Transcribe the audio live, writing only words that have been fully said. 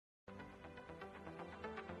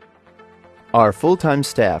Our full-time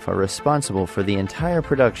staff are responsible for the entire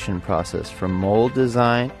production process from mold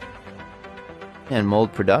design and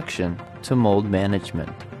mold production to mold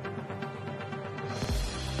management.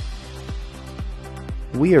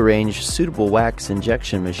 We arrange suitable wax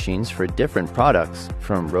injection machines for different products,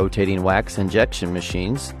 from rotating wax injection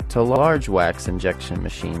machines to large wax injection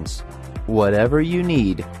machines. Whatever you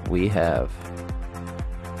need, we have.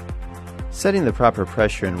 Setting the proper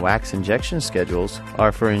pressure and wax injection schedules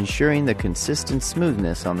are for ensuring the consistent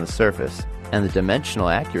smoothness on the surface and the dimensional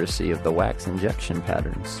accuracy of the wax injection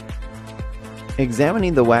patterns.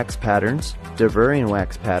 Examining the wax patterns, deburring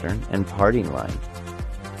wax pattern, and parting line.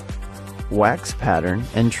 Wax pattern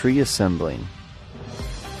and tree assembling.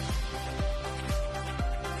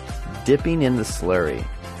 Dipping in the slurry.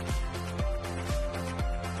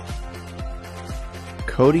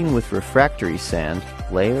 Coating with refractory sand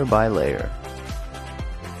layer by layer.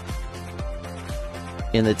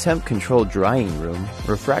 In the temp-controlled drying room,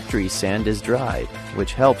 refractory sand is dried,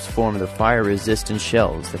 which helps form the fire-resistant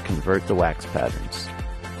shells that convert the wax patterns.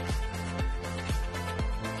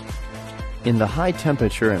 In the high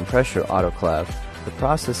temperature and pressure autoclave, the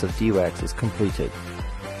process of dewax is completed.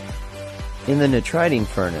 In the nitriding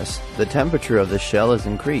furnace, the temperature of the shell is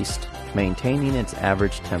increased, maintaining its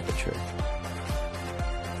average temperature.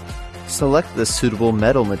 Select the suitable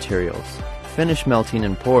metal materials. Finish melting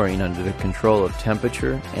and pouring under the control of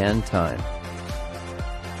temperature and time.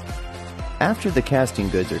 After the casting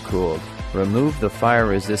goods are cooled, remove the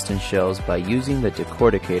fire-resistant shells by using the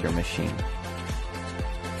decorticator machine.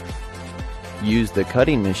 Use the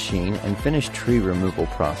cutting machine and finish tree removal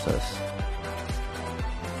process.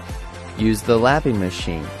 Use the lapping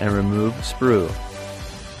machine and remove sprue.